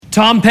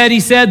Tom Petty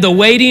said, "The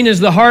waiting is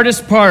the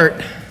hardest part."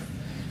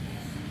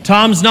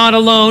 Tom's not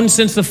alone.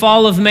 Since the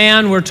fall of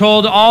man, we're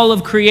told all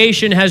of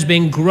creation has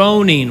been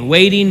groaning,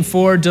 waiting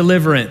for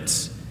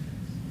deliverance.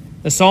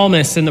 The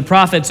psalmists and the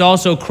prophets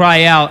also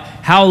cry out,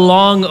 "How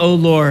long, O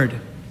Lord?"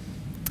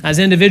 As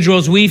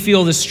individuals, we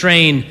feel the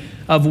strain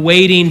of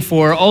waiting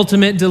for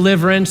ultimate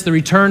deliverance, the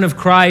return of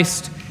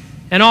Christ,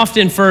 and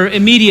often for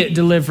immediate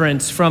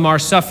deliverance from our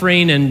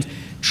suffering and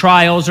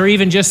trials, or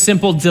even just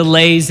simple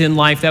delays in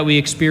life that we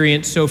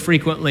experience so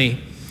frequently.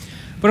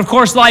 But of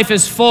course, life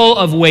is full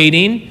of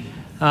waiting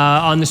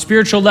on the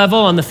spiritual level,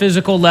 on the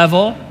physical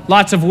level,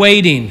 lots of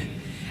waiting.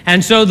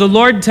 And so the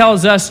Lord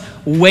tells us,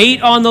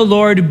 "Wait on the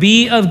Lord,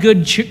 be of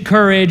good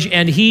courage,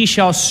 and he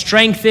shall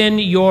strengthen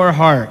your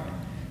heart."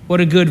 What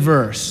a good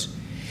verse.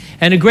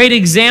 And a great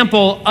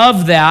example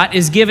of that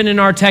is given in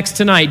our text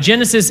tonight.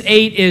 Genesis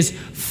 8 is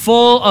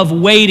full of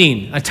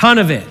waiting, a ton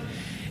of it.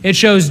 It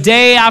shows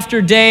day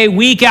after day,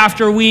 week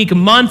after week,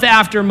 month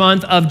after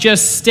month of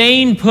just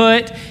staying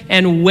put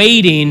and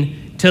waiting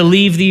to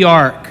leave the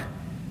ark.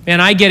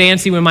 And I get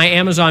antsy when my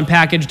Amazon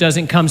package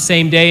doesn't come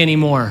same day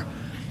anymore.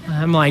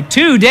 I'm like,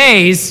 2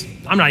 days?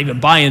 I'm not even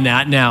buying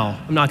that now.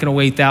 I'm not going to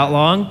wait that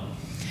long.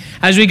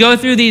 As we go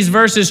through these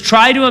verses,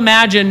 try to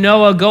imagine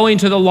Noah going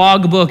to the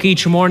logbook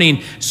each morning,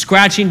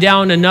 scratching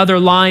down another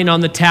line on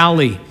the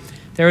tally.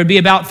 There would be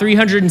about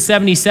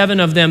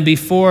 377 of them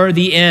before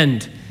the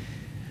end.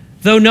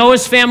 Though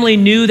Noah's family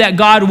knew that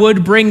God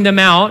would bring them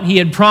out, he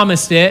had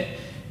promised it,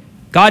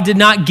 God did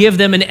not give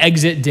them an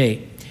exit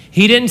date.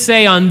 He didn't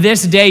say on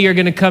this day you're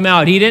going to come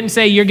out. He didn't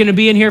say you're going to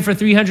be in here for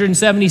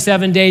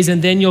 377 days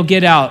and then you'll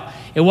get out.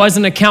 It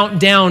wasn't a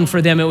countdown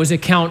for them. It was a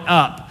count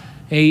up.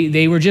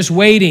 They were just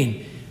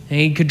waiting.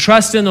 They could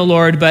trust in the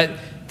Lord, but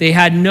they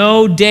had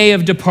no day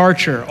of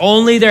departure.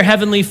 Only their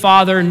heavenly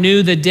Father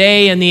knew the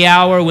day and the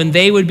hour when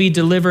they would be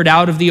delivered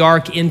out of the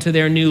ark into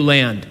their new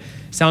land.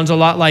 Sounds a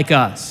lot like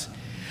us.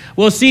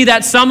 We'll see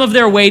that some of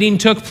their waiting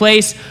took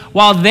place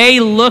while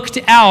they looked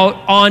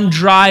out on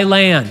dry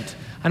land.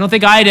 I don't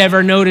think I'd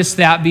ever noticed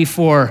that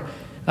before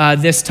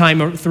this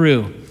time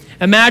through.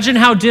 Imagine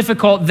how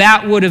difficult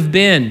that would have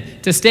been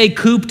to stay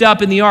cooped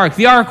up in the ark.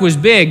 The ark was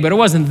big, but it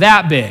wasn't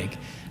that big.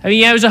 I mean,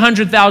 yeah, it was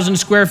 100,000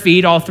 square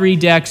feet, all 3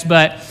 decks,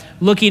 but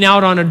looking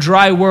out on a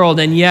dry world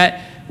and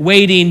yet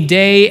waiting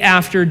day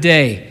after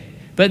day.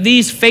 But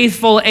these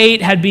faithful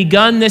 8 had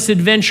begun this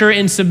adventure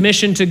in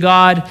submission to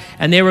God,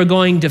 and they were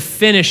going to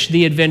finish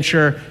the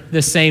adventure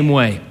the same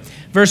way.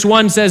 Verse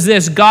 1 says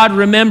this, "God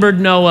remembered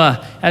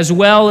Noah as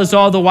well as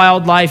all the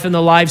wildlife and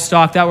the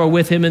livestock that were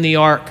with him in the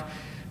ark.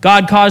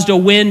 God caused a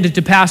wind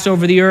to pass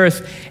over the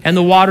earth, and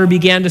the water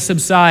began to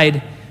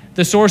subside.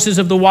 The sources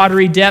of the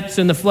watery depths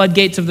and the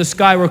floodgates of the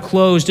sky were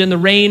closed, and the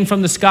rain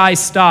from the sky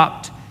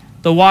stopped.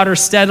 The water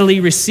steadily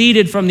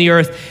receded from the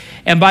earth,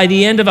 and by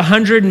the end of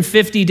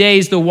 150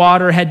 days, the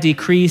water had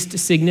decreased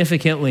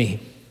significantly."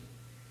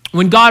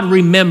 When God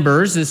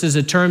remembers, this is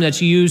a term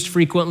that's used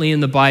frequently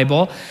in the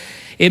Bible,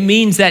 it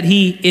means that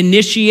he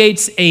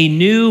initiates a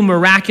new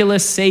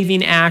miraculous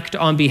saving act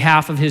on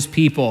behalf of his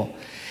people.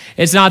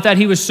 It's not that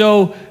he was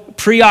so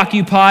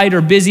preoccupied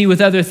or busy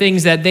with other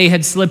things that they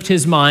had slipped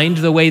his mind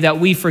the way that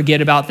we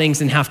forget about things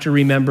and have to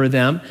remember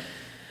them.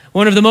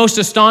 One of the most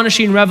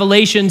astonishing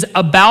revelations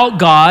about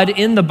God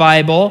in the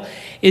Bible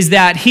is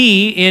that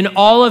he, in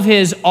all of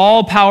his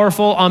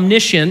all-powerful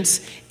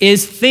omniscience,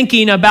 is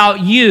thinking about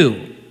you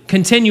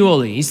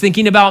continually. He's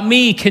thinking about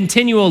me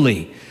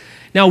continually.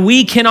 Now,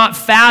 we cannot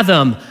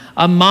fathom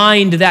a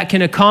mind that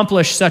can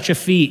accomplish such a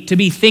feat, to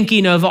be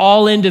thinking of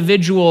all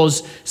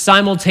individuals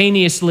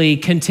simultaneously,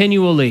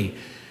 continually.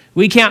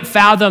 We can't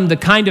fathom the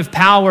kind of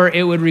power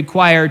it would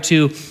require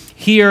to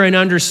hear and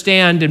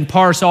understand and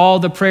parse all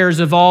the prayers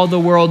of all the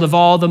world, of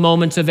all the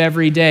moments of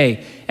every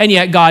day. And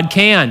yet God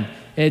can.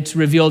 It's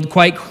revealed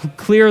quite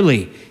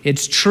clearly.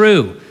 It's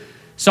true.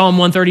 Psalm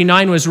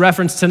 139 was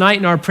referenced tonight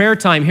in our prayer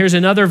time. Here's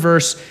another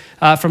verse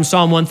from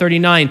Psalm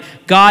 139.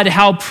 "God,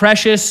 how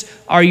precious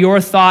are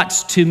your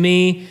thoughts to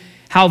me.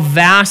 How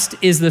vast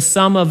is the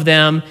sum of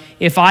them.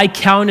 If I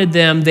counted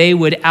them, they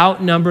would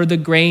outnumber the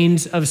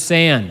grains of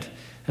sand."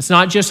 That's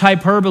not just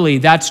hyperbole.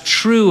 That's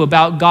true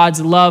about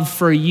God's love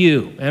for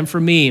you and for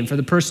me and for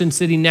the person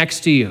sitting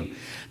next to you.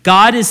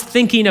 God is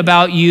thinking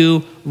about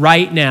you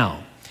right now.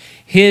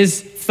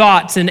 His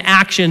thoughts and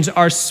actions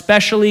are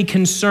specially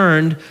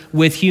concerned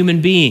with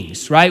human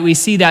beings, right? We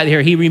see that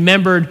here. He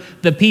remembered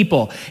the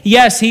people.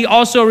 Yes, he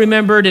also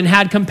remembered and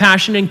had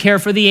compassion and care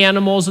for the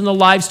animals and the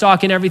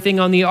livestock and everything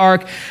on the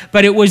ark,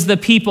 but it was the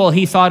people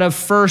he thought of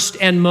first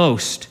and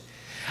most.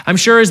 I'm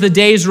sure as the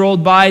days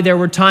rolled by, there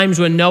were times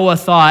when Noah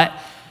thought,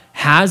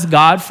 has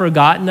God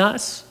forgotten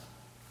us?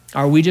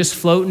 Are we just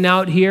floating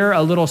out here,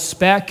 a little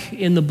speck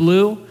in the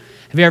blue?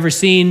 Have you ever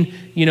seen,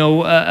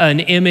 an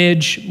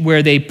image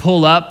where they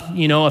pull up,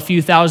 a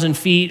few thousand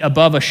feet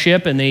above a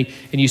ship and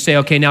you say,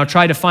 okay, now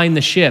try to find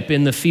the ship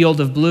in the field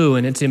of blue,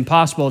 and it's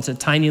impossible. It's a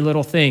tiny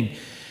little thing.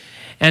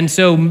 And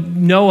so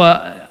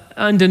Noah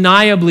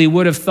undeniably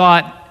would have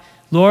thought,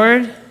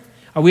 Lord,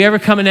 are we ever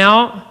coming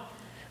out?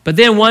 But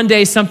then one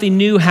day something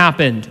new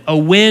happened. A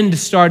wind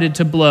started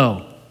to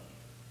blow.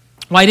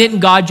 Why didn't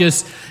God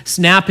just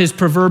snap his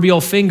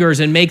proverbial fingers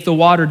and make the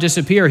water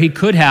disappear? He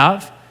could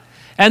have.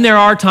 And there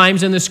are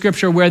times in the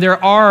scripture where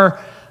there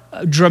are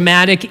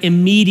dramatic,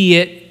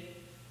 immediate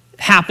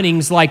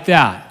happenings like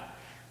that.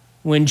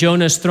 When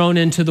Jonah's thrown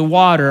into the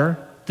water,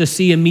 the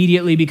sea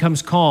immediately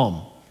becomes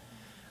calm.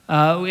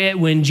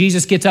 When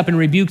Jesus gets up and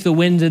rebukes the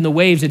winds and the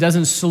waves, it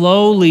doesn't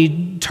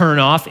slowly turn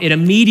off. It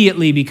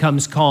immediately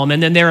becomes calm.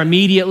 And then they're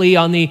immediately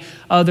on the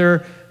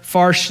other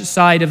far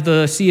side of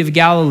the Sea of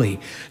Galilee.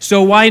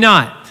 So why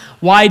not?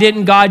 Why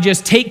didn't God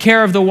just take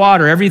care of the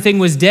water? Everything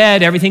was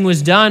dead. Everything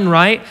was done,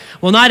 right?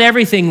 Well, not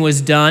everything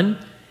was done.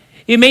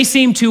 It may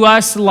seem to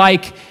us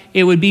like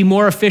it would be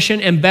more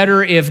efficient and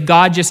better if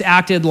God just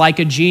acted like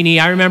a genie.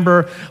 I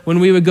remember when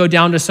we would go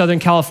down to Southern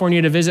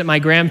California to visit my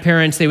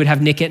grandparents, they would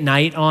have Nick at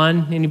Night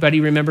on.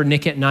 Anybody remember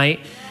Nick at Night?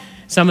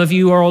 Some of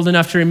you are old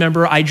enough to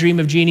remember I Dream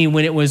of Jeannie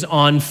when it was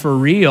on for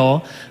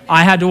real.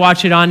 I had to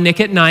watch it on Nick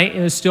at Night.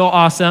 It was still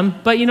awesome.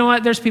 But you know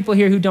what? There's people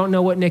here who don't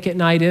know what Nick at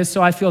Night is,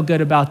 so I feel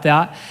good about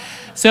that.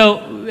 So,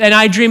 and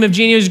I Dream of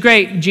Jeannie was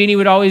great. Jeannie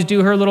would always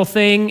do her little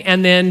thing,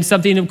 and then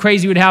something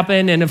crazy would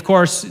happen, and of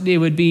course, it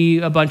would be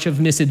a bunch of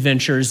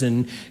misadventures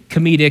and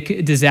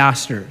comedic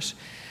disasters.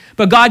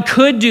 But God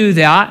could do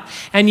that,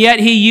 and yet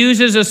he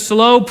uses a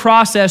slow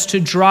process to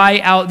dry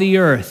out the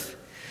earth.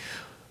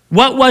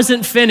 What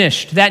wasn't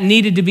finished that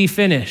needed to be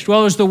finished?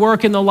 Well, it was the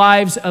work in the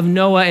lives of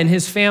Noah and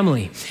his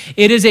family.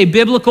 It is a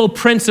biblical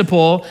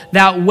principle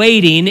that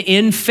waiting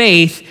in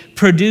faith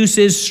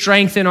produces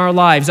strength in our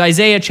lives.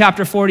 Isaiah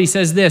chapter 40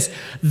 says this,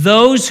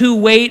 "Those who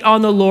wait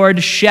on the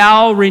Lord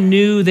shall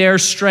renew their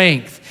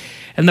strength."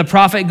 And the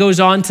prophet goes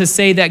on to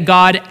say that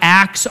God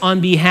acts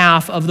on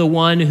behalf of the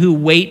one who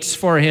waits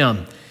for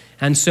him.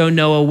 And so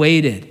Noah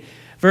waited.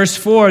 Verse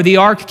 4, the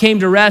ark came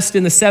to rest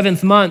in the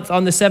 7th month,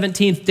 on the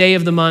 17th day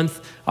of the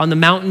month, on the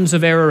mountains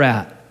of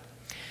Ararat.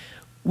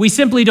 We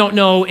simply don't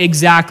know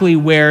exactly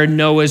where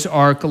Noah's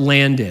ark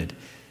landed.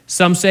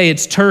 Some say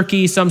it's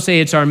Turkey, some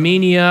say it's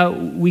Armenia.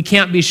 We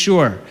can't be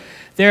sure.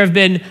 There have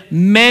been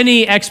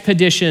many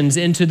expeditions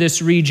into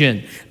this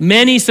region,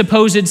 many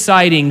supposed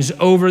sightings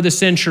over the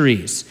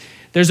centuries.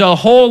 There's a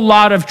whole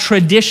lot of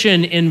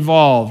tradition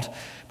involved,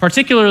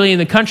 particularly in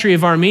the country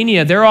of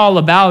Armenia. They're all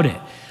about it.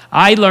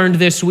 I learned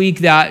this week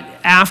that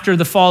after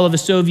the fall of the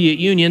Soviet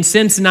Union,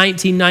 since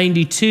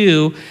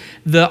 1992,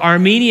 the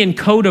Armenian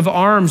coat of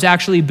arms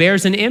actually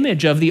bears an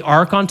image of the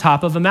ark on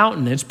top of a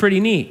mountain. It's pretty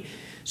neat.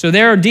 So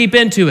they're deep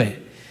into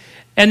it.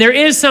 And there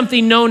is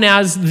something known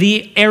as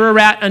the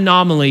Ararat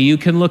anomaly. You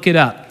can look it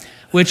up,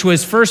 which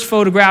was first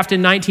photographed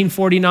in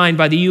 1949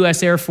 by the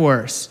U.S. Air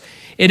Force.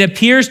 It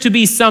appears to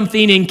be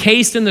something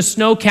encased in the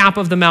snow cap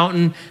of the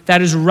mountain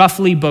that is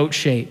roughly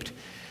boat-shaped.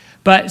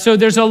 But so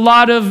there's a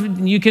lot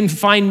of, you can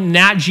find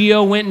Nat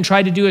Geo went and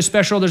tried to do a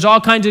special. There's all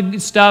kinds of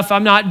stuff.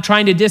 I'm not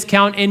trying to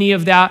discount any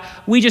of that.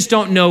 We just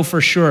don't know for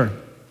sure.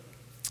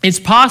 It's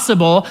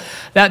possible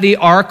that the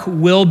ark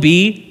will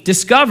be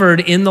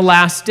discovered in the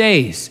last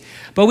days,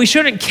 but we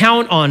shouldn't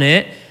count on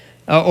it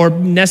or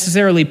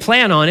necessarily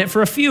plan on it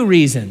for a few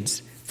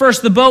reasons.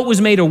 First, the boat was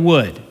made of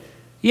wood.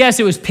 Yes,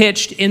 it was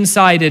pitched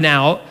inside and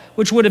out,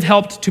 which would have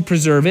helped to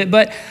preserve it.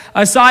 But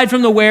aside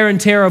from the wear and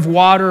tear of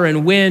water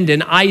and wind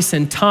and ice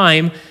and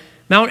time,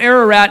 Mount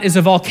Ararat is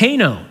a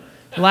volcano.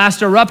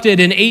 Last erupted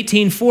in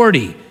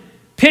 1840.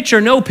 Pitch or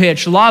no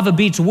pitch, lava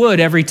beats wood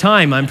every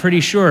time, I'm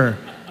pretty sure.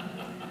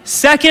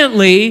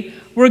 Secondly,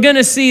 we're going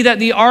to see that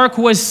the ark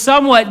was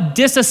somewhat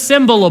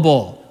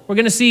disassemblable. We're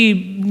going to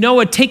see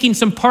Noah taking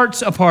some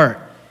parts apart.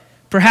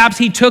 Perhaps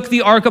he took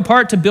the ark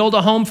apart to build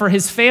a home for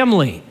his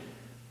family.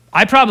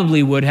 I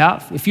probably would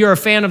have. If you're a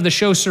fan of the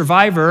show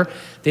Survivor,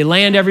 they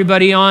land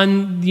everybody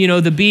on,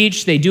 the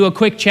beach, they do a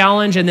quick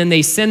challenge, and then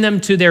they send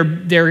them to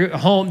their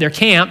home, their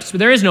camps. But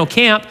there is no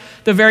camp.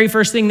 The very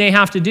first thing they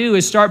have to do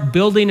is start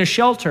building a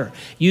shelter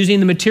using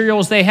the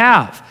materials they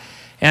have.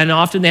 And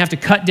often they have to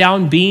cut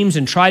down beams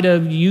and try to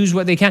use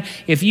what they can.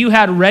 If you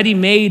had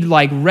ready-made,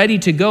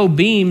 ready-to-go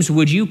beams,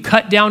 would you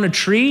cut down a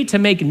tree to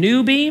make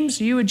new beams?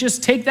 You would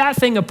just take that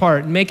thing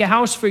apart and make a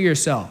house for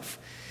yourself.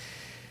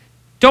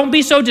 Don't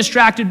be so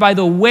distracted by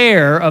the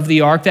wear of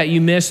the ark that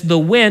you miss the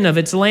when of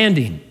its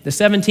landing, the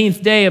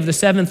 17th day of the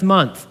 7th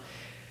month.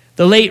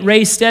 The late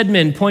Ray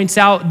Stedman points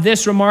out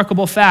this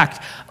remarkable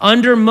fact.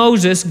 Under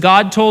Moses,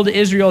 God told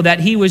Israel that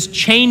he was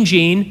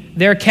changing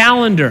their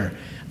calendar.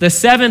 The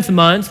 7th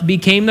month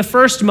became the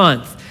 1st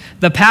month.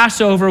 The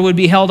Passover would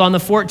be held on the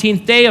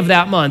 14th day of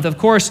that month. Of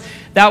course,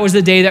 that was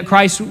the day that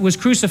Christ was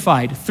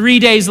crucified. 3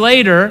 days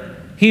later,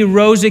 he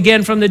rose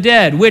again from the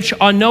dead, which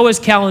on Noah's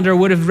calendar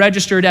would have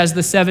registered as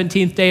the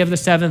 17th day of the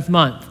 7th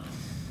month,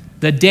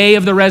 the day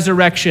of the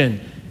resurrection,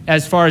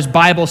 as far as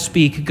Bible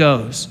speak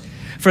goes.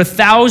 For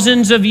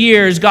thousands of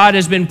years, God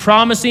has been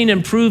promising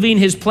and proving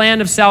his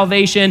plan of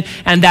salvation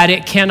and that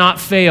it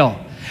cannot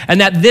fail, and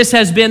that this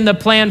has been the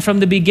plan from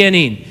the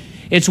beginning.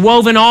 It's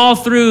woven all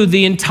through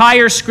the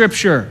entire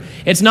scripture.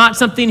 It's not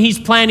something he's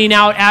planning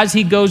out as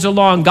he goes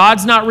along.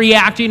 God's not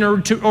reacting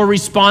or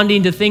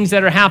responding to things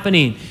that are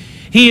happening.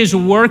 He is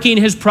working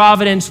his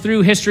providence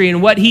through history,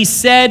 and what he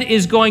said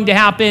is going to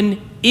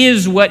happen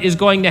is what is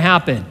going to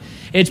happen.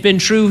 It's been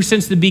true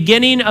since the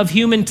beginning of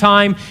human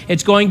time.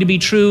 It's going to be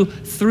true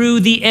through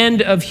the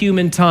end of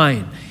human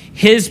time.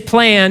 His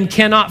plan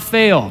cannot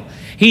fail.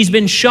 He's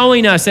been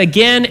showing us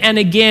again and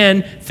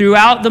again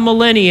throughout the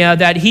millennia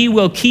that he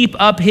will keep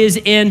up his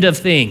end of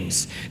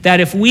things. That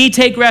if we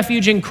take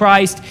refuge in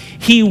Christ,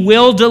 he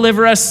will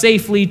deliver us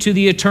safely to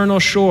the eternal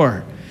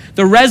shore.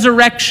 The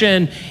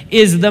resurrection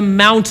is the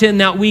mountain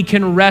that we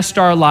can rest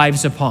our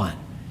lives upon.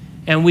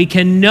 And we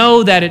can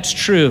know that it's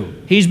true.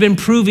 He's been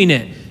proving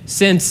it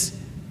since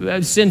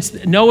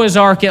Noah's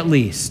Ark at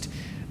least.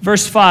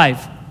 Verse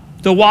 5,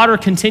 the water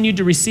continued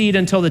to recede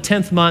until the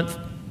 10th month.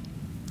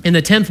 In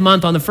the 10th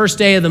month, on the first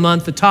day of the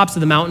month, the tops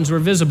of the mountains were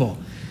visible.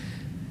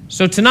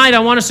 So tonight, I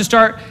want us to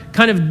start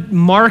kind of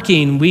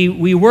marking.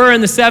 We were in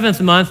the 7th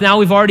month. Now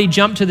we've already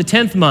jumped to the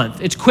 10th month.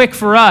 It's quick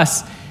for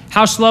us.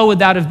 How slow would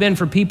that have been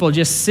for people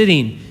just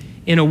sitting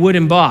in a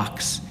wooden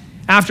box?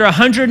 After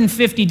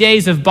 150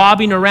 days of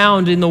bobbing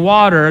around in the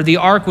water, the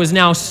ark was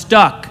now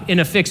stuck in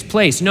a fixed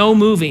place, no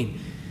moving.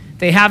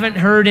 They haven't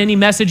heard any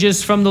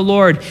messages from the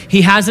Lord.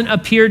 He hasn't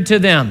appeared to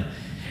them.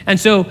 And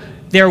so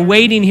they're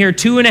waiting here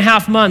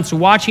 2.5 months,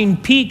 watching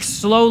peaks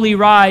slowly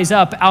rise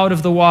up out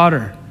of the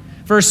water.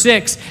 Verse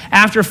 6,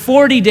 after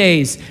 40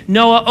 days,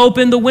 Noah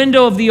opened the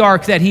window of the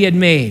ark that he had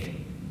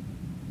made.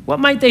 What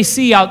might they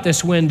see out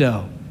this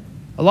window?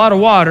 A lot of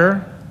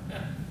water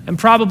and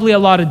probably a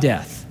lot of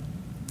death,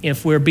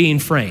 if we're being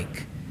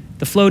frank.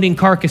 The floating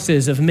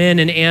carcasses of men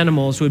and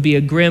animals would be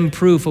a grim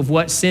proof of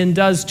what sin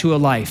does to a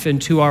life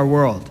and to our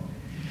world.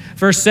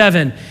 Verse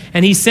 7,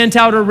 and he sent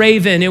out a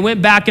raven. It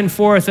went back and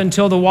forth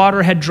until the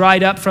water had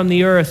dried up from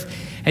the earth.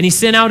 And he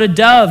sent out a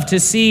dove to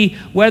see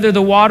whether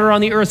the water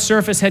on the earth's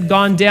surface had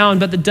gone down.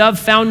 But the dove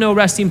found no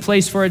resting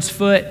place for its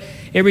foot.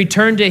 It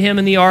returned to him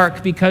in the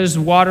ark because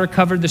water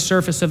covered the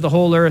surface of the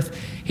whole earth.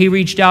 He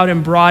reached out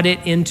and brought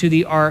it into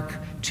the ark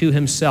to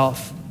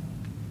himself.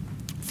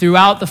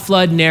 Throughout the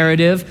flood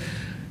narrative,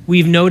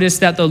 we've noticed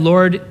that the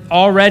Lord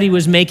already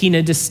was making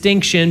a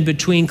distinction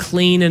between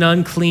clean and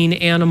unclean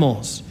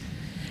animals.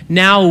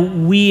 Now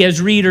we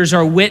as readers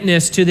are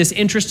witness to this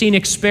interesting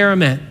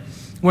experiment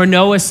where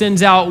Noah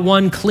sends out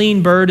one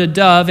clean bird, a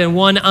dove, and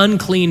one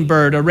unclean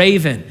bird, a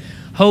raven,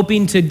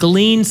 hoping to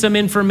glean some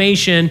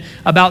information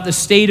about the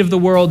state of the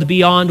world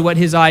beyond what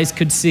his eyes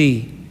could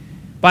see.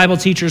 Bible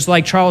teachers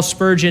like Charles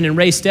Spurgeon and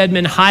Ray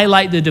Stedman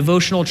highlight the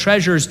devotional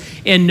treasures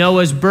in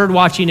Noah's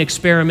birdwatching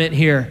experiment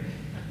here.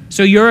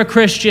 So you're a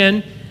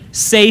Christian,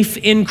 safe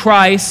in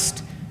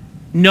Christ,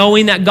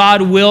 knowing that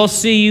God will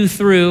see you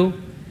through.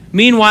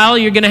 Meanwhile,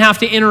 you're going to have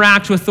to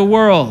interact with the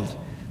world.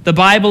 The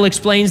Bible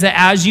explains that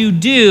as you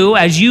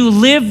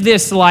live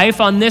this life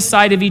on this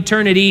side of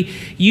eternity,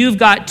 you've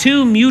got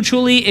two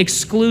mutually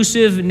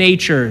exclusive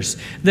natures.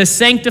 The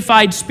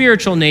sanctified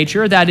spiritual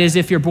nature, that is,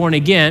 if you're born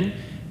again,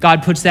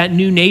 God puts that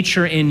new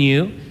nature in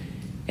you,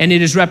 and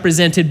it is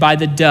represented by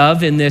the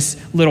dove in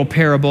this little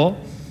parable.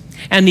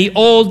 And the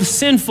old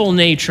sinful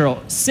nature,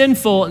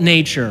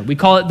 we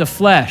call it the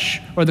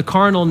flesh or the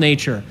carnal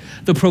nature,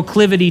 the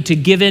proclivity to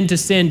give in to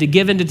sin, to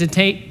give in to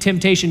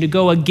temptation, to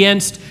go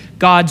against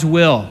God's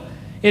will.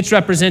 It's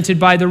represented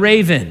by the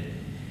raven.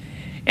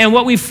 And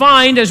what we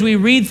find as we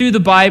read through the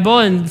Bible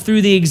and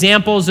through the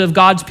examples of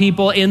God's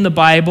people in the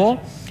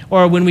Bible,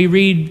 or when we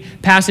read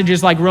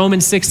passages like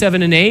Romans 6,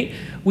 7, and 8,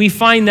 we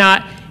find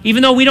that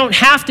even though we don't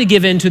have to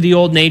give in to the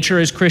old nature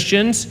as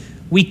Christians,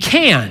 we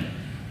can.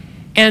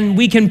 And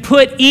we can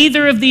put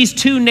either of these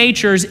two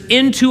natures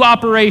into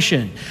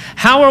operation.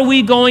 How are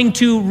we going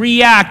to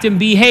react and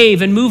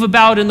behave and move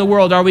about in the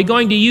world? Are we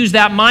going to use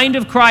that mind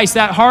of Christ,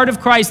 that heart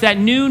of Christ, that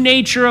new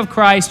nature of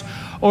Christ,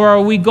 or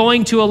are we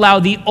going to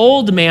allow the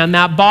old man,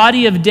 that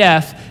body of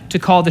death, to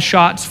call the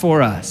shots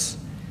for us?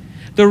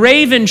 The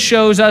raven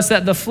shows us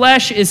that the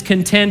flesh is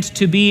content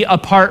to be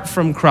apart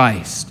from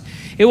Christ.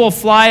 It will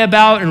fly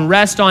about and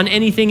rest on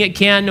anything it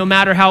can, no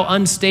matter how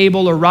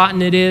unstable or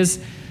rotten it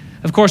is.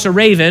 Of course, a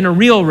raven, a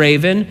real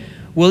raven,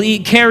 will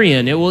eat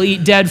carrion. It will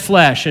eat dead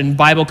flesh. And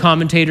Bible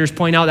commentators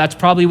point out that's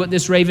probably what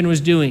this raven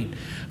was doing,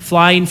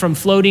 flying from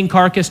floating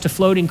carcass to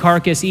floating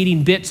carcass,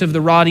 eating bits of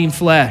the rotting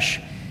flesh.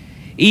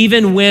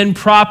 Even when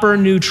proper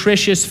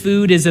nutritious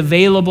food is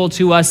available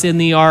to us in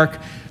the ark,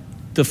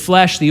 the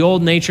flesh, the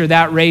old nature,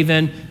 that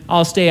raven,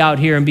 I'll stay out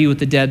here and be with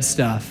the dead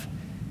stuff.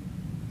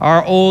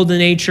 Our old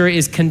nature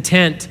is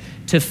content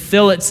to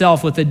fill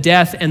itself with the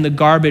death and the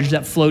garbage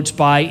that floats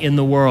by in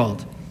the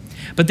world.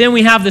 But then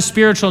we have the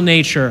spiritual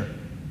nature,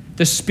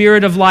 the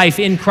spirit of life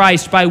in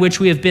Christ by which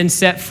we have been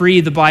set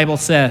free, the Bible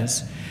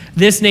says.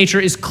 This nature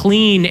is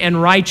clean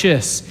and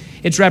righteous.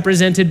 It's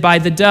represented by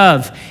the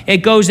dove. It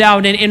goes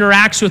out and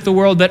interacts with the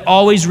world, but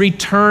always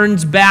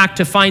returns back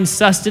to find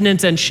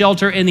sustenance and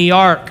shelter in the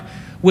ark,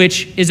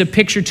 which is a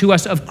picture to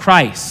us of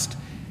Christ.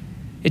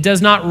 It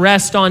does not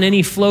rest on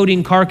any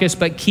floating carcass,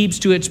 but keeps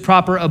to its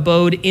proper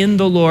abode in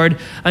the Lord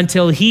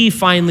until he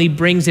finally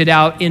brings it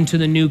out into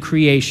the new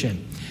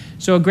creation.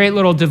 So a great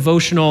little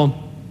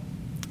devotional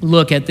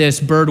look at this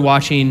bird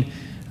watching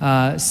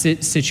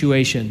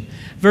situation.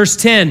 Verse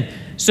 10,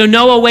 so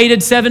Noah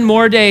waited 7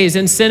 more days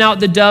and sent out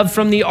the dove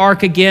from the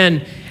ark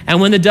again.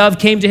 And when the dove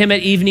came to him at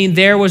evening,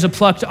 there was a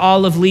plucked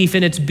olive leaf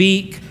in its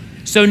beak.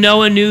 So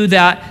Noah knew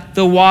that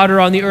the water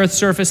on the earth's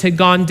surface had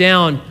gone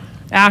down.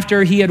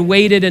 After he had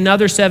waited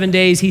another 7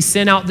 days, he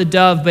sent out the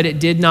dove, but it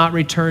did not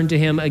return to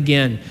him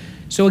again.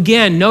 So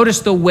again, notice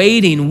the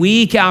waiting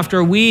week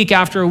after week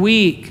after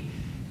week.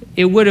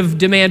 It would have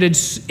demanded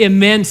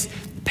immense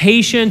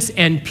patience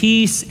and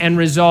peace and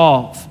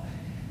resolve.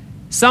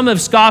 Some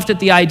have scoffed at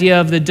the idea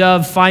of the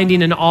dove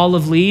finding an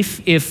olive leaf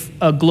if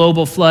a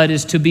global flood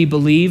is to be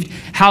believed.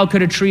 How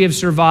could a tree have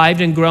survived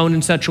and grown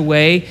in such a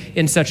way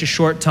in such a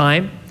short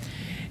time?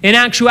 In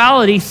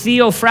actuality,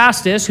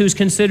 Theophrastus, who's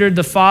considered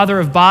the father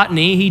of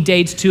botany, he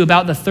dates to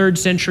about the 3rd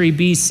century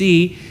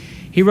BC.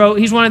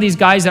 He's one of these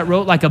guys that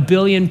wrote like a 1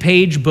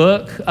 billion-page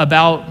book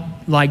about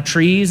like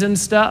trees and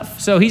stuff.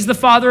 So he's the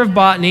father of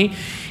botany.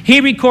 He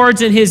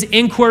records in his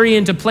Inquiry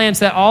into Plants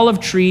that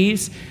olive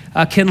trees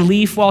can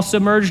leaf while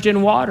submerged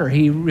in water.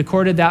 He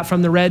recorded that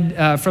from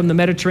the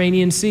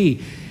Mediterranean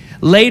Sea.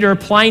 Later,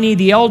 Pliny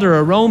the Elder,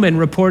 a Roman,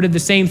 reported the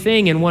same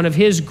thing in one of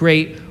his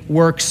great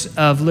works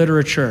of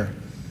literature.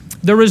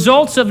 The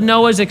results of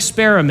Noah's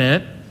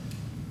experiment,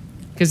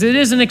 because it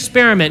is an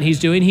experiment he's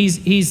doing,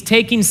 he's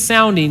taking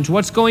soundings.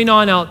 What's going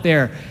on out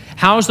there?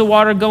 How's the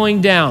water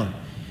going down?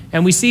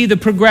 And we see the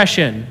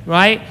progression,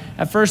 right?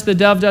 At first the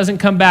dove doesn't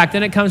come back.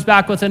 Then it comes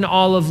back with an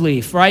olive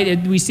leaf,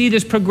 right? We see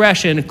this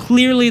progression.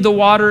 Clearly the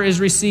water is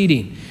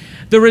receding.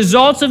 The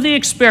results of the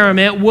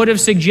experiment would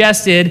have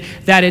suggested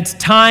that it's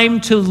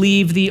time to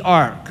leave the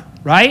ark,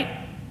 right?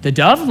 The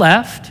dove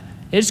left.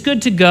 It's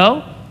good to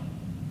go.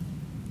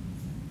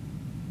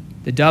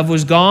 The dove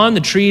was gone.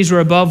 The trees were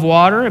above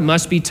water. It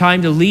must be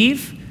time to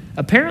leave.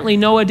 Apparently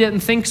Noah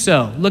didn't think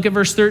so. Look at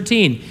verse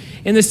 13.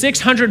 In the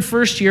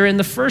 601st year, in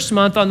the 1st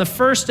month, on the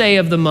 1st day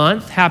of the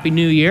month, Happy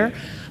New Year,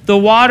 the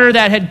water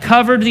that had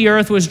covered the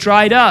earth was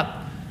dried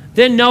up.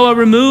 Then Noah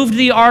removed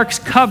the ark's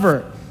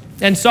cover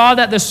and saw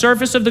that the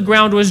surface of the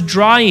ground was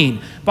drying.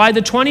 By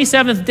the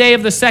 27th day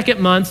of the 2nd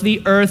month,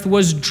 the earth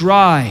was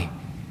dry.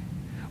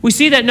 We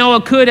see that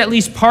Noah could at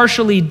least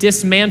partially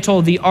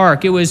dismantle the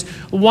ark. It was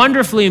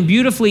wonderfully and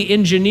beautifully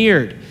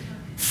engineered.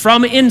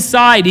 From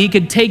inside, he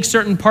could take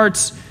certain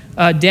parts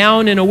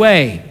down and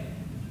away.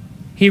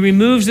 He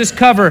removes this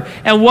cover,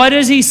 and what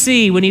does he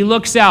see when he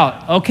looks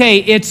out? Okay,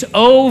 it's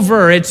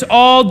over. It's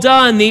all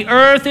done. The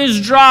earth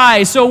is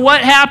dry. So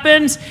what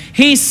happens?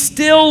 He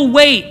still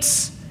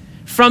waits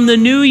from the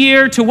new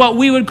year to what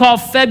we would call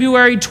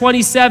February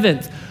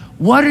 27th.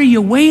 What are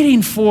you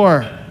waiting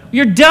for?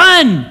 You're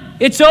done.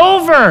 It's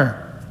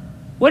over.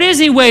 What is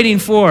he waiting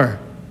for?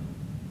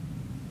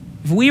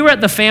 If we were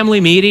at the family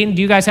meeting,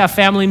 do you guys have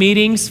family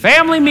meetings?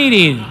 Family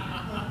meeting.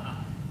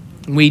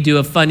 We do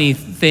a funny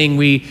thing.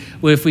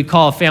 If we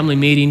call a family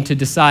meeting to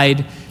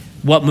decide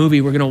what movie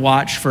we're going to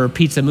watch for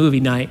pizza movie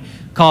night,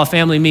 call a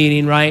family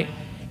meeting, right?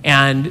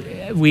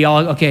 And we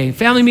all, okay,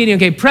 family meeting,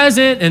 okay,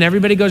 present, and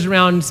everybody goes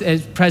around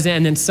as present,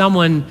 and then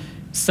someone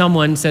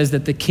says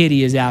that the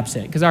kitty is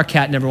absent, because our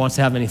cat never wants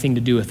to have anything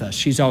to do with us.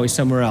 She's always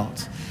somewhere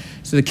else.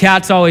 So the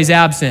cat's always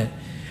absent.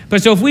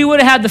 But so if we would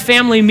have had the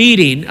family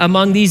meeting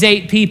among these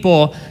 8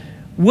 people,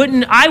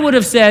 I would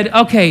have said,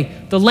 okay,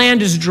 the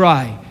land is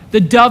dry. The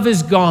dove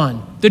is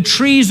gone. The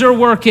trees are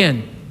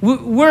working.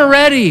 We're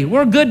ready.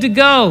 We're good to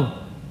go.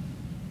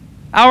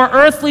 Our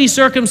earthly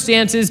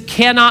circumstances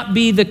cannot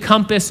be the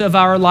compass of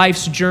our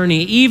life's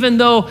journey, even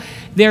though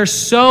they're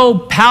so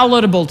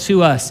palatable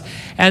to us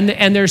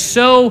and they're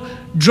so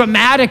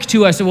dramatic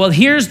to us. Well,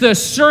 here's the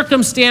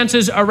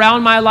circumstances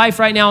around my life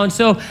right now. And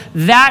so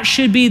that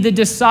should be the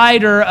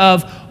decider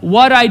of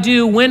what I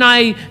do, when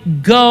I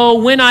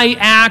go, when I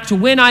act,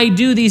 when I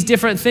do these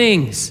different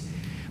things.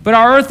 But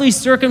our earthly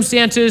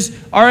circumstances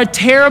are a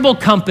terrible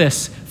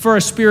compass for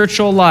a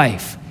spiritual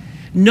life.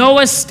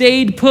 Noah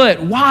stayed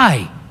put.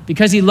 Why?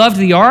 Because he loved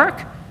the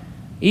ark?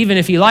 Even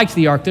if he liked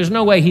the ark, there's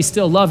no way he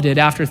still loved it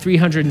after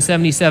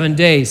 377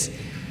 days.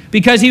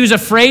 Because he was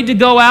afraid to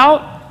go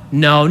out?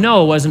 No,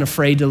 Noah wasn't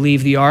afraid to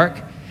leave the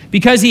ark.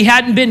 Because he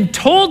hadn't been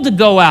told to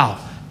go out.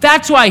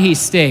 That's why he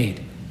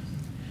stayed.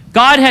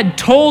 God had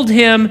told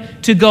him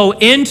to go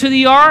into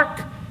the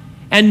ark,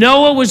 and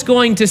Noah was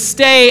going to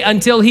stay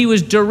until he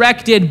was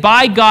directed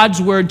by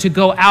God's word to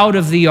go out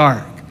of the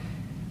ark.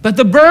 But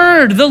the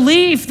bird, the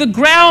leaf, the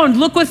ground,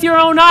 look with your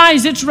own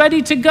eyes, it's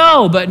ready to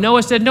go. But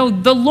Noah said, no,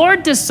 the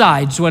Lord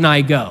decides when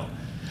I go.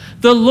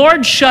 The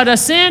Lord shut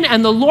us in,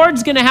 and the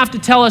Lord's going to have to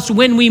tell us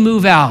when we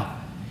move out.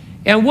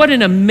 And what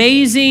an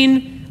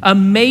amazing,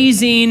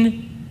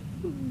 amazing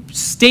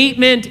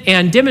statement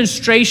and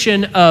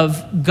demonstration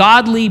of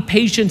godly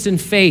patience and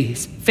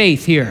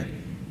faith here.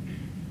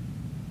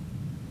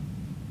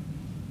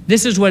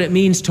 This is what it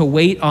means to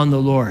wait on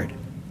the Lord.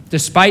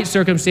 Despite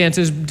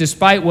circumstances,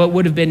 despite what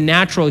would have been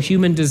natural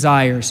human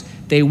desires,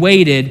 they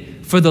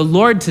waited for the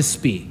Lord to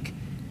speak.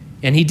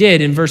 And he did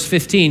in verse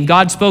 15.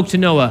 God spoke to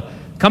Noah,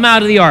 come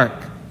out of the ark,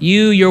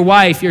 you, your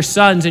wife, your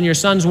sons, and your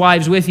sons'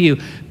 wives with you.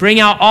 Bring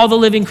out all the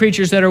living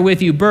creatures that are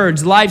with you,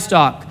 birds,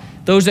 livestock,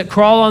 those that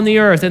crawl on the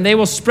earth, and they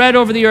will spread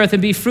over the earth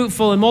and be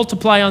fruitful and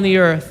multiply on the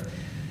earth.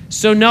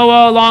 So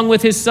Noah, along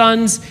with his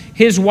sons,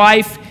 his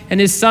wife, and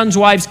his sons'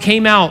 wives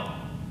came out.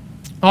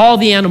 All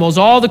the animals,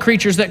 all the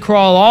creatures that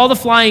crawl, all the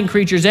flying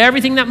creatures,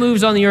 everything that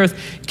moves on the earth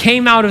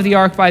came out of the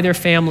ark by their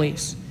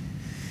families.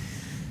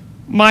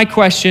 My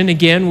question,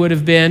 again, would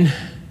have been,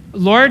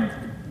 Lord,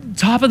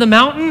 top of the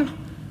mountain?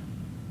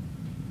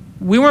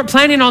 We weren't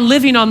planning on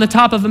living on the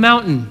top of a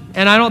mountain.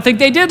 And I don't think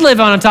they did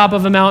live on the top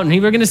of a mountain. We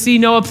were going to see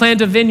Noah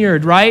plant a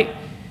vineyard, right?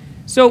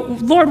 So,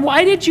 Lord,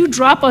 why did you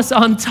drop us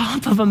on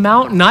top of a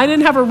mountain? I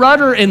didn't have a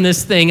rudder in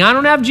this thing. I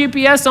don't have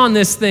GPS on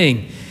this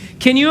thing.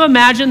 Can you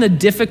imagine the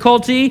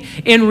difficulty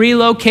in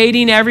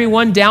relocating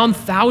everyone down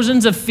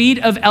thousands of feet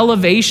of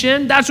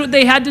elevation? That's what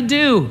they had to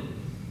do.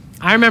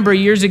 I remember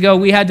years ago,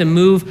 we had to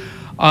move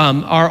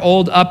our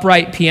old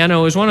upright piano.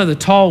 It was one of the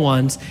tall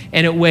ones,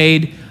 and it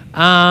weighed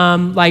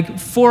like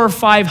 400,000 or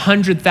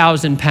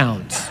 500,000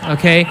 pounds,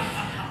 okay?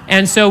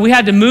 And so we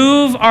had to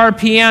move our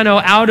piano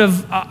out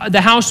of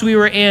the house we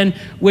were in,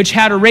 which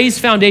had a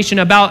raised foundation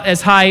about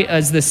as high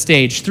as the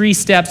stage, 3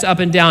 steps up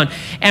and down,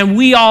 and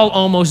we all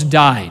almost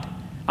died.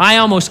 I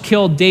almost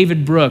killed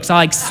David Brooks.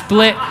 I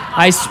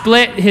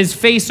split his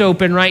face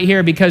open right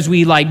here because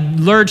we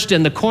lurched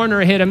and the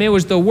corner hit him. It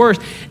was the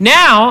worst.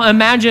 Now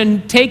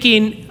imagine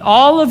taking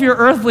all of your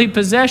earthly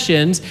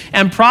possessions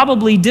and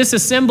probably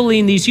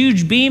disassembling these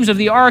huge beams of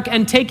the ark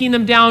and taking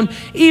them down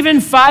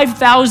even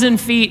 5,000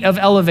 feet of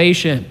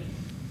elevation.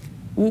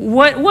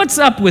 What's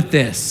up with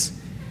this?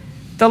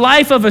 The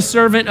life of a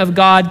servant of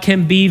God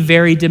can be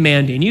very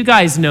demanding. You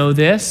guys know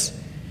this.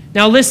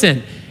 Now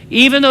listen,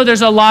 even though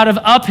there's a lot of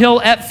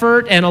uphill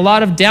effort and a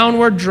lot of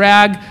downward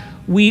drag,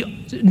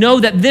 we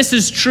know that this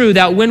is true,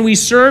 that when we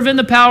serve in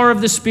the power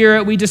of the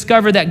Spirit, we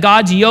discover that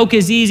God's yoke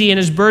is easy and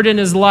his burden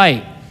is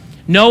light.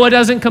 Noah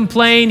doesn't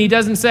complain. He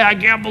doesn't say, I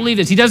can't believe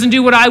this. He doesn't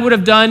do what I would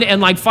have done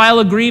and file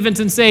a grievance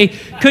and say,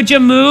 could you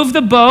move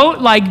the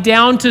boat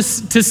down to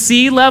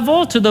sea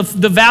level, to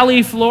the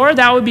valley floor?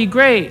 That would be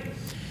great.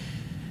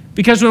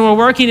 Because when we're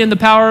working in the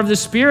power of the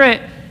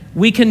Spirit,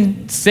 we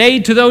can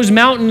say to those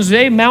mountains,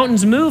 hey,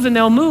 mountains move, and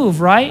they'll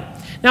move, right?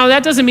 Now,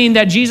 that doesn't mean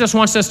that Jesus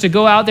wants us to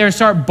go out there and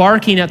start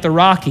barking at the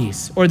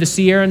Rockies or the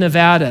Sierra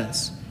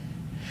Nevadas.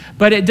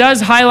 But it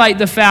does highlight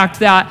the fact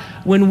that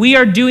when we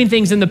are doing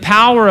things in the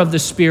power of the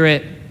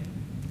Spirit,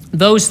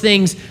 those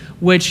things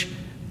which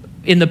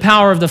in the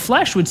power of the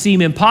flesh would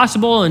seem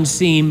impossible and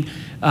seem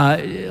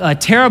a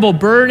terrible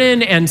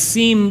burden and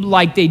seem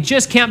like they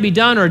just can't be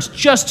done or it's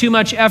just too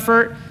much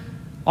effort,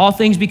 all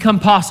things become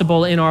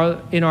possible in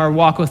our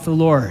walk with the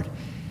Lord.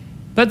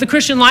 But the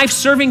Christian life,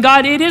 serving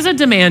God, it is a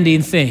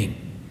demanding thing.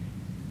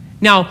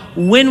 Now,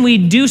 when we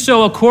do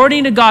so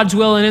according to God's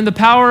will and in the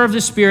power of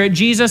the Spirit,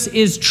 Jesus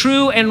is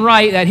true and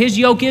right, that his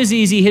yoke is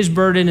easy, his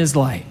burden is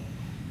light.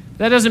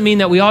 That doesn't mean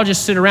that we all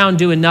just sit around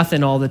doing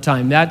nothing all the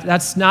time.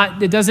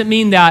 It doesn't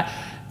mean that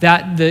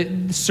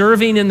the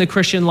serving in the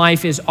Christian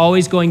life is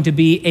always going to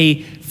be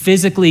a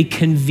physically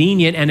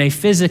convenient and a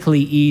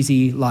physically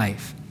easy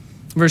life.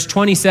 Verse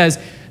 20 says,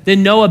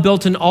 then Noah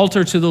built an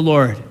altar to the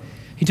Lord.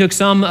 He took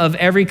some of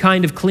every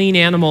kind of clean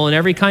animal and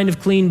every kind of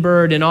clean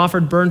bird and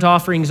offered burnt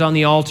offerings on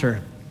the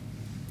altar.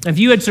 If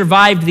you had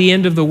survived the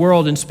end of the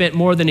world and spent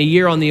more than a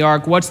year on the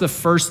ark, what's the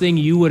first thing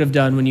you would have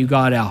done when you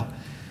got out?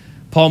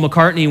 Paul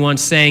McCartney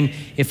once sang,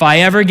 if I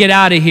ever get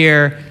out of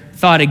here,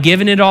 thought of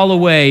giving it all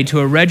away to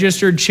a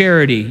registered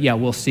charity. Yeah,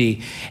 we'll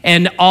see.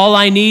 And all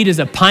I need is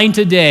a pint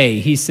a day,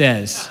 he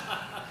says.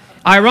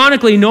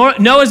 Ironically,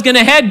 Noah's going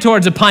to head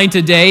towards a pint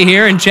a day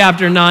here in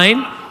chapter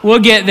 9. We'll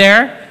get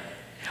there.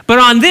 But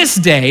on this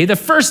day, the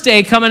first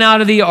day coming out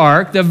of the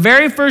ark, the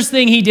very first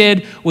thing he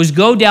did was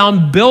go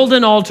down, build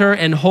an altar,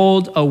 and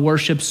hold a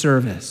worship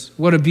service.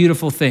 What a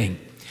beautiful thing.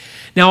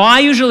 Now, I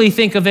usually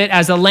think of it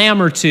as a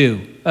lamb or two,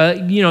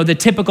 the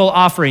typical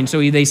offering. So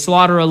they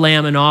slaughter a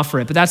lamb and offer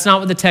it. But that's not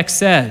what the text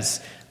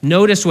says.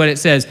 Notice what it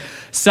says.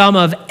 Some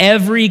of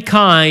every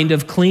kind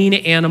of clean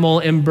animal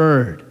and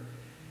bird.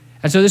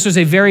 And so this was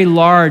a very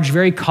large,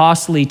 very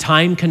costly,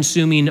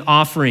 time-consuming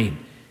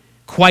offering.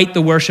 Quite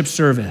the worship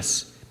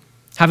service.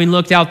 Having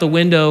looked out the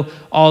window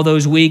all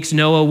those weeks,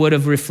 Noah would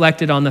have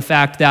reflected on the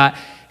fact that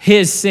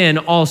his sin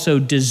also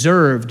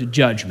deserved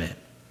judgment.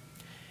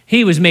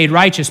 He was made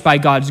righteous by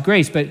God's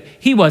grace, but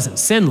he wasn't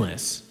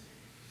sinless.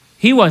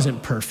 He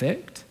wasn't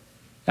perfect.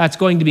 That's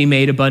going to be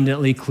made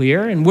abundantly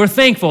clear. And we're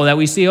thankful that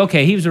we see,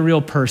 okay, he was a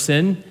real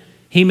person.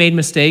 He made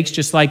mistakes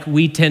just like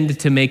we tend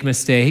to make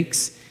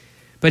mistakes.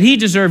 But he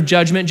deserved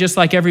judgment just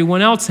like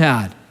everyone else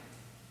had.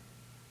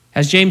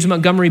 As James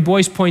Montgomery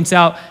Boyce points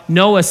out,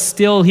 Noah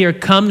still here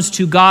comes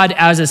to God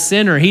as a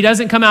sinner. He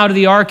doesn't come out of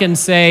the ark and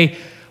say,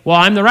 well,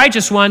 I'm the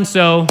righteous one,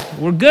 so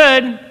we're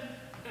good.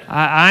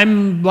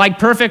 I'm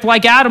perfect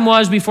like Adam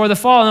was before the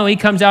fall. No, he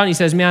comes out and he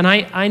says, man,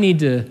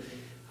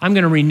 I'm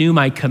going to renew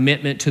my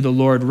commitment to the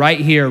Lord right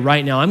here,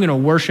 right now. I'm going to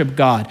worship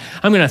God.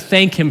 I'm going to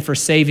thank him for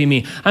saving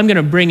me. I'm going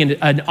to bring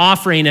an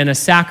offering and a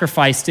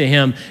sacrifice to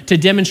him to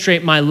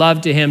demonstrate my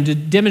love to him, to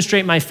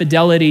demonstrate my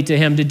fidelity to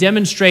him, to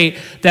demonstrate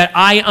that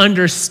I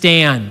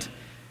understand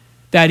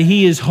that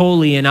he is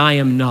holy and I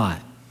am not,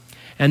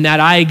 and that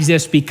I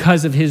exist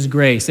because of his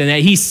grace, and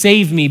that he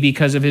saved me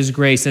because of his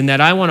grace, and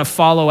that I want to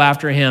follow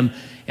after him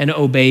and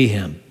obey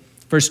him.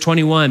 Verse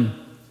 21,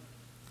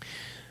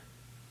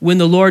 when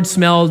the Lord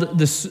smelled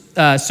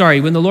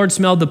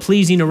the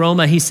pleasing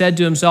aroma, he said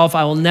to himself,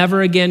 I will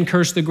never again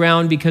curse the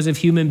ground because of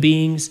human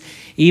beings,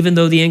 even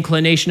though the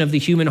inclination of the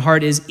human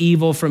heart is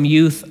evil from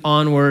youth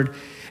onward,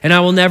 and I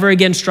will never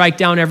again strike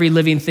down every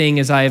living thing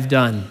as I have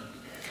done.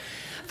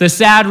 The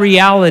sad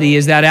reality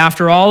is that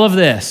after all of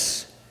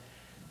this,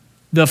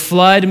 the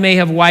flood may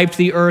have wiped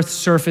the earth's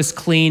surface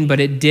clean,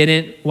 but it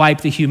didn't wipe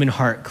the human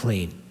heart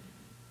clean.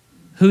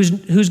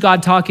 Who's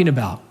God talking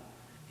about?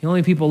 The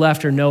only people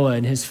left are Noah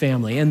and his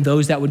family and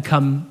those that would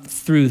come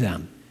through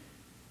them.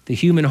 The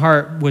human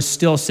heart was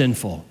still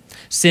sinful.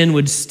 Sin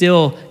would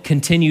still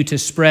continue to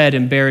spread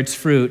and bear its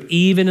fruit,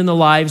 even in the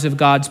lives of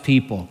God's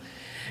people.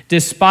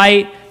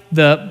 Despite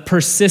the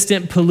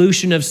persistent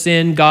pollution of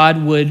sin,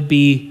 God would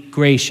be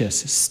gracious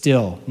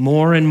still,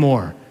 more and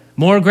more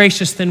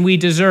gracious than we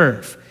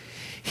deserve.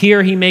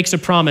 Here he makes a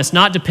promise,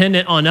 not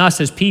dependent on us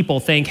as people,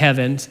 thank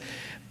heavens,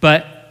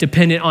 but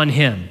dependent on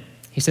him.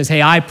 He says,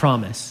 hey, I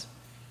promise.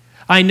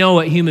 I know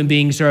what human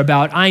beings are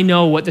about. I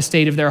know what the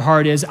state of their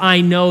heart is.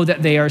 I know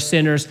that they are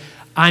sinners.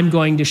 I'm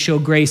going to show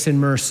grace and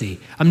mercy.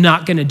 I'm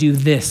not going to do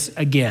this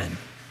again.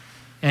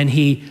 And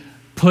he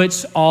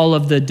puts all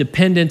of the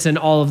dependence and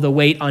all of the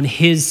weight on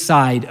his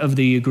side of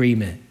the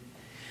agreement.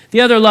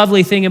 The other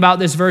lovely thing about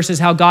this verse is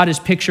how God is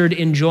pictured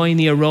enjoying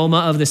the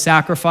aroma of the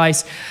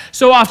sacrifice.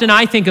 So often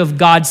I think of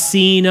God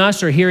seeing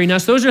us or hearing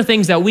us. Those are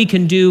things that we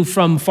can do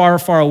from far,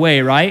 far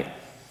away, right?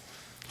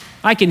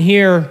 I can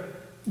hear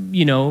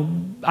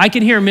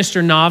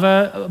Mr.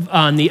 Nava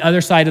on the other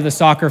side of the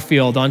soccer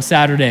field on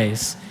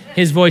Saturdays.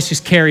 His voice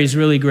just carries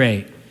really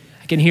great.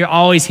 I can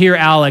always hear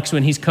Alex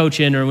when he's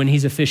coaching or when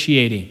he's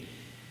officiating.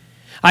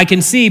 I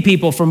can see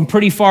people from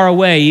pretty far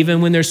away,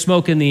 even when there's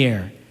smoke in the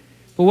air.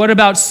 But what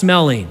about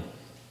smelling?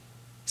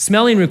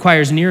 Smelling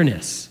requires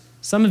nearness.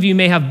 Some of you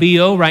may have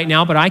BO right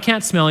now, but I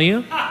can't smell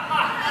you.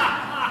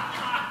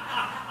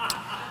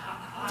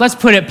 Let's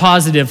put it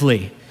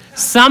positively.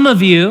 Some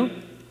of you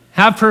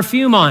have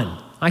perfume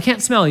on. I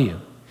can't smell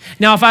you.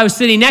 Now, if I was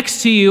sitting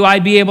next to you,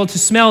 I'd be able to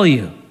smell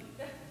you.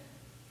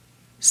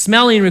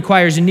 Smelling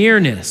requires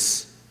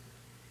nearness.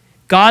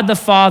 God the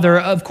Father,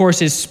 of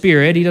course, is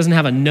spirit. He doesn't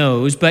have a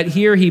nose, but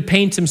here he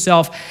paints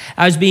himself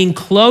as being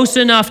close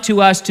enough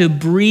to us to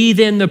breathe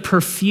in the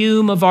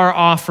perfume of our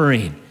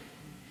offering.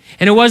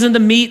 And it wasn't the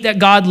meat that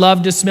God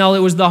loved to smell, it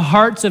was the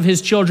hearts of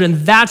his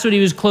children. That's what he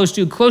was close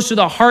to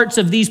the hearts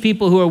of these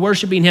people who are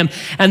worshiping him.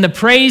 And the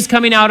praise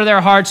coming out of their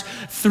hearts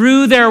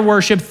through their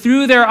worship,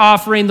 through their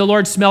offering, the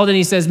Lord smelled it and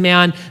he says,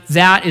 man,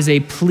 that is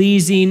a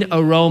pleasing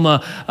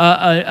aroma,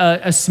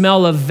 a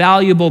smell of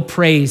valuable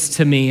praise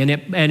to me. And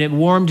it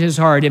warmed his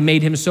heart. It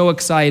made him so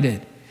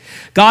excited.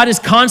 God is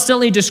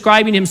constantly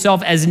describing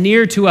himself as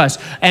near to us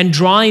and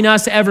drawing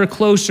us ever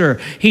closer.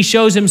 He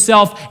shows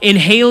himself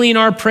inhaling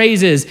our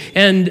praises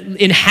and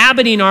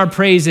inhabiting our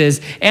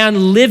praises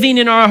and living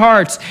in our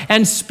hearts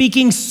and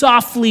speaking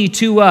softly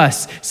to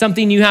us,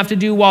 something you have to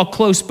do while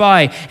close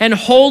by, and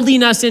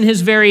holding us in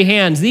his very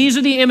hands. These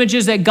are the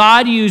images that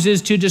God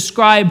uses to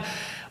describe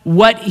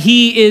what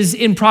he is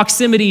in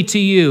proximity to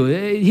you,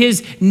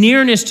 his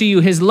nearness to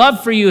you, his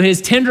love for you,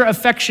 his tender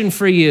affection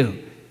for you.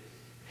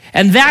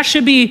 And that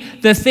should be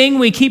the thing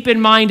we keep in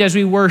mind as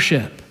we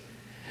worship,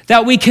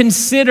 that we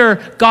consider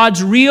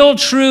God's real,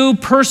 true,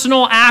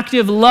 personal,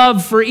 active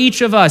love for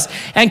each of us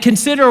and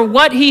consider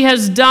what he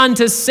has done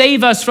to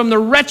save us from the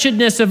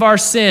wretchedness of our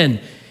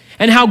sin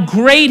and how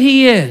great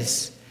he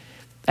is.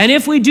 And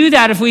if we do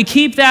that, if we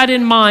keep that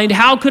in mind,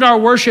 how could our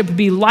worship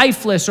be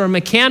lifeless or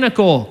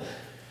mechanical?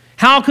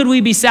 How could we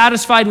be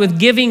satisfied with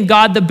giving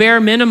God the bare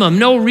minimum?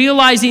 No,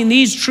 realizing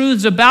these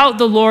truths about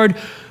the Lord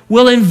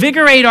will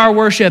invigorate our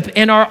worship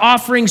and our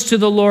offerings to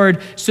the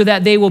Lord so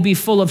that they will be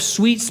full of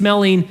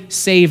sweet-smelling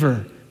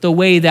savor, the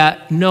way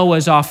that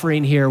Noah's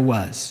offering here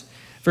was.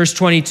 Verse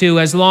 22,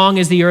 as long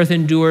as the earth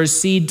endures,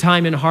 seed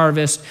time and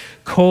harvest,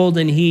 cold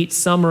and heat,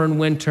 summer and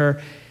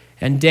winter,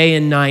 and day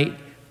and night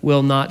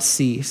will not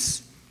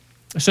cease.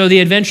 So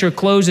the adventure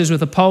closes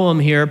with a poem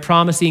here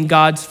promising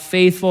God's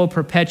faithful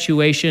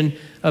perpetuation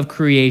of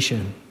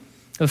creation.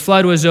 The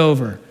flood was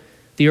over.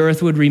 The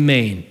earth would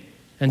remain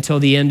until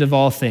the end of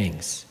all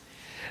things.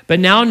 But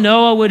now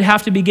Noah would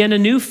have to begin a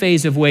new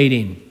phase of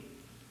waiting.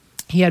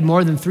 He had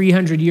more than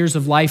 300 years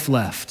of life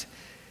left.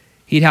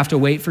 He'd have to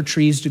wait for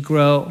trees to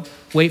grow,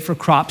 wait for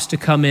crops to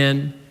come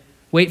in,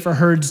 wait for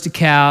herds to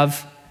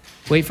calve,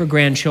 wait for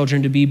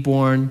grandchildren to be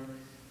born.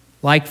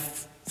 Like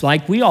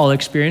we all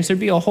experienced, there'd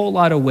be a whole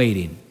lot of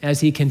waiting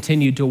as he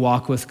continued to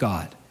walk with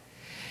God.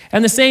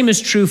 And the same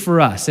is true for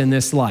us in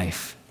this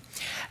life.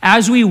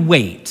 As we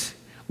wait,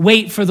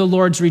 wait for the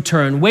Lord's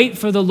return. Wait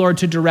for the Lord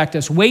to direct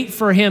us. Wait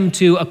for him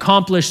to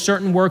accomplish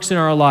certain works in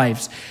our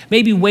lives.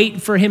 Maybe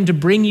wait for him to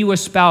bring you a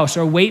spouse,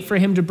 or wait for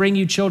him to bring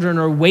you children,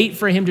 or wait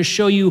for him to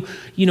show you,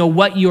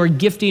 what your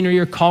gifting or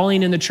your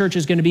calling in the church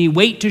is going to be.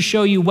 Wait to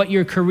show you what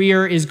your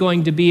career is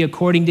going to be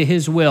according to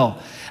his will.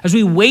 As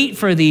we wait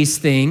for these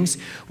things,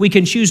 we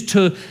can choose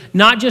to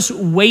not just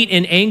wait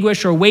in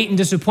anguish or wait in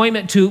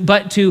disappointment,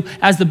 but to,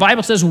 as the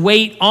Bible says,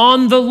 wait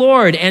on the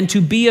Lord and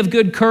to be of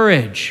good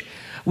courage.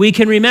 We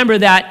can remember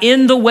that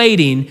in the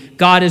waiting,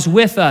 God is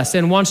with us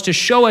and wants to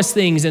show us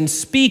things and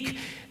speak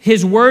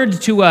his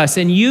word to us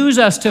and use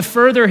us to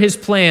further his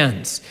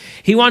plans.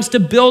 He wants to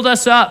build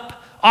us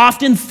up,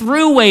 often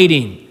through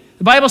waiting.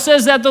 The Bible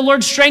says that the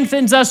Lord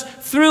strengthens us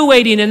through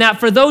waiting, and that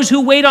for those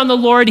who wait on the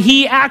Lord,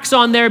 he acts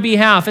on their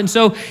behalf. And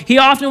so he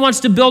often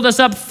wants to build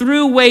us up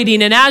through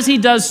waiting. And as he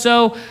does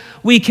so,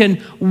 we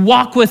can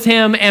walk with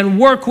him and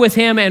work with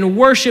him and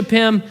worship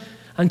him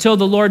until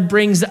the Lord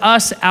brings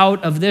us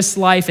out of this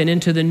life and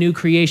into the new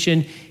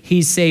creation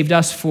he's saved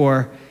us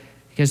for,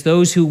 because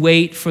those who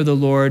wait for the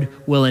Lord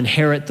will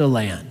inherit the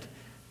land.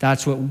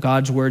 That's what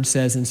God's word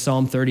says in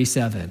Psalm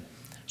 37.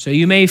 So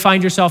you may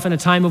find yourself in a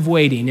time of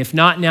waiting. If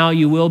not now,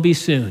 you will be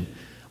soon.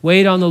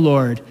 Wait on the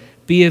Lord.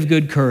 Be of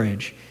good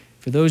courage.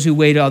 For those who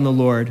wait on the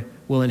Lord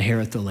will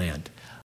inherit the land.